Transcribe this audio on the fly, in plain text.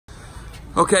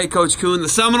Okay, Coach Kuhn, the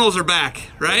Seminoles are back,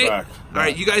 right? Back. All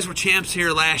right, you guys were champs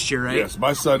here last year, right? Yes,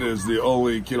 my son is the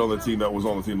only kid on the team that was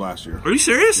on the team last year. Are you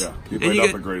serious? Yeah, he played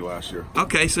up a grade last year.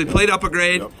 Okay, so he played up a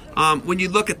grade. Yep. When you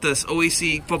look at this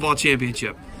OAC football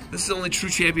championship, this is the only true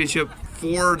championship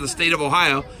for the state of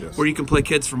Ohio, yes, where you can play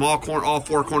kids from all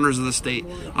four corners of the state.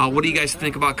 What do you guys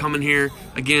think about coming here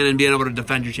again and being able to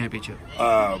defend your championship?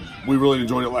 We really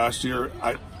enjoyed it last year.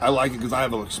 I like it because I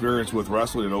have an experience with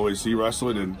wrestling and OAC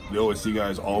wrestling, and the OAC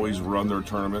guys always run their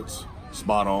tournaments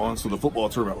spot on. So the football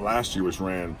tournament last year, which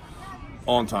ran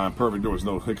on time, perfect, there was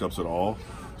no hiccups at all.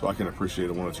 So I can appreciate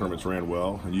it when the tournaments ran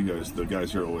well, and you guys, the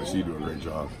guys here at OAC, do a great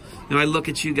job. Now I look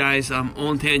at you guys,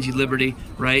 Olentangy, Liberty,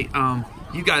 right?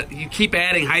 You keep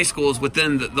adding high schools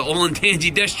within the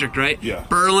Olentangy district, right? Yeah.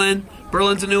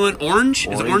 Berlin's a new one. Orange?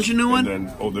 Is Orange a new one? And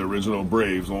then the original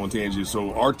Braves, Olentangy.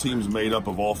 So our team's made up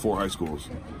of all 4 high schools.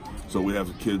 So we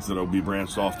have kids that will be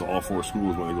branched off to all 4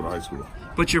 schools when they go to high school.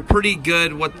 But you're pretty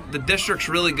good. What the district's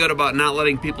really good about not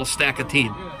letting people stack a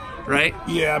team, right?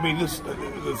 Yeah, I mean this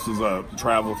is a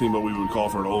travel team, what we would call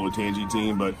for an Olentangy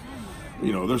team, but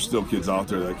you know, there's still kids out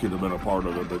there that could have been a part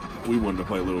of it, but we wanted to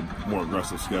play a little more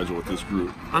aggressive schedule with this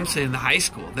group. I'm saying the high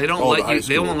school. They don't let you.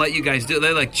 They won't let you guys do it.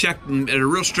 They like check and are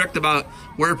real strict about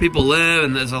where people live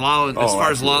and as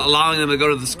far as allowing them to go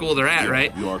to the school they're at. Yeah,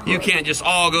 right? You can't just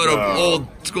all go to old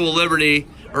school Liberty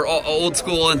or old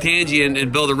school Olentangy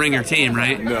and build a ringer team,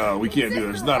 right? No, we can't do that.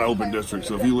 It's not an open district.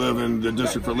 So if you live in the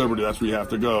district for Liberty, that's where you have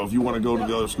to go. If you want to go to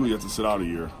the other school, you have to sit out a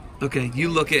year. Okay, you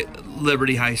look at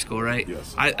Liberty High School, right?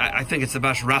 Yes. I think it's the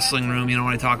best wrestling room, you know,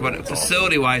 when I talk about it.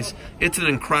 Facility-wise, it's an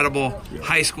incredible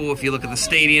high school. If you look at the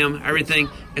stadium, everything,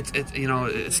 it's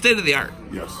state of the art.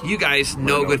 Yes. You guys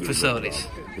know good facilities.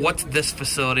 What's this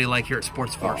facility like here at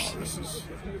Sports Force? This is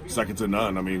second to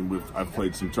none. I mean, I've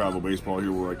played some travel baseball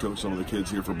here where I coach some of the kids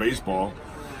here for baseball.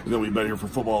 And then we've been here for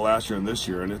football last year and this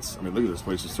year, and look at this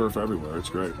place. There's surf everywhere. It's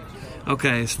great.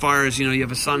 Okay, as far as, you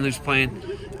have a son who's playing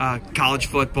college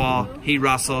football, he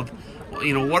wrestled.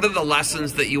 What are the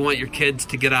lessons that you want your kids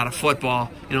to get out of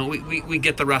football? We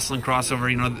get the wrestling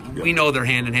crossover. We know they're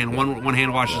hand in hand. One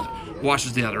hand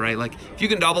washes the other, right? Like if you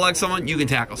can double leg someone, you can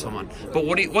tackle someone. But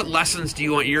what lessons do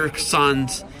you want your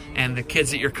sons and the kids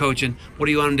that you're coaching? What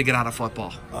do you want them to get out of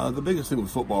football? The biggest thing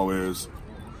with football is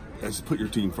put your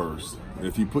team first. And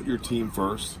if you put your team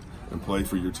first and play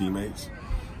for your teammates,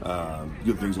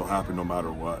 good things will happen no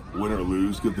matter what. Win or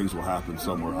lose, good things will happen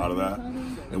somewhere out of that.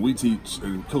 And we teach,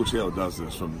 and Coach Hale does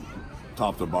this from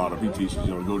top to bottom. He teaches,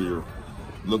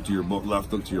 look to your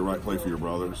left, look to your right, play for your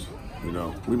brothers.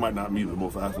 We might not meet the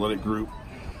most athletic group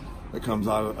that comes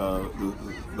out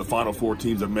of the Final 4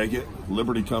 teams that make it.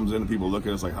 Liberty comes in and people look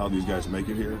at us like, how these guys make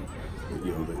it here?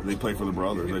 They play for the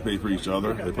brothers. They play for each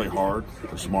other. They play hard.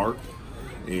 They're smart.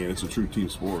 And it's a true team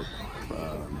sport.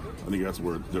 I think that's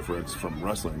where it differentiates from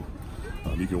wrestling.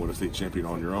 You can win a state champion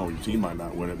on your own. Your team might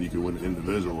not win it, but you can win an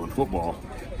individual. In football,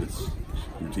 it's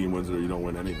your team wins it or you don't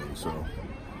win anything. So,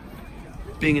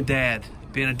 being a dad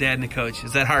and a coach,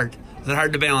 is that hard? Is it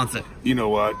hard to balance it? You know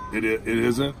what? It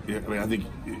isn't. I think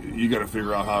you got to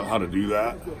figure out how to do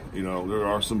that. There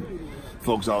are some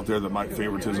folks out there that might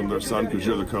favoritism their son because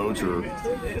you're the coach, or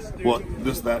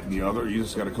this, that, and the other. You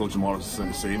just got to coach them all the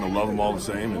same and love them all the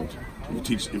same. And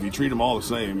if you treat them all the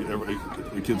same,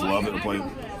 the kids love it and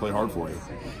play hard for you.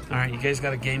 All right, you guys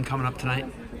got a game coming up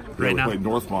tonight, now? Now? We play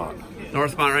Northmont.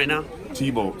 Northmont right now?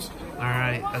 T-Boats. All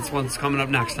right, that's one's coming up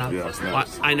next, huh? Yeah, it's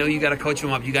next. I know you got to coach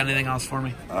them up. You got anything else for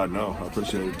me? No, I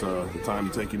appreciate the time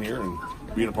taking here and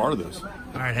being a part of this. All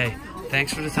right, hey,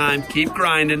 thanks for the time. Keep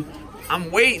grinding.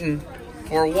 I'm waiting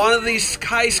for one of these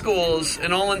high schools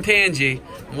in Olentangy.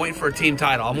 I'm waiting for a team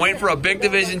title. I'm waiting for a big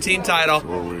division team title.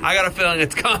 I got a feeling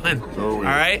it's coming. All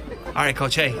right,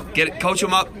 Coach. Hey, coach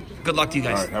them up. Good luck to you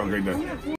guys. All right, have a great day.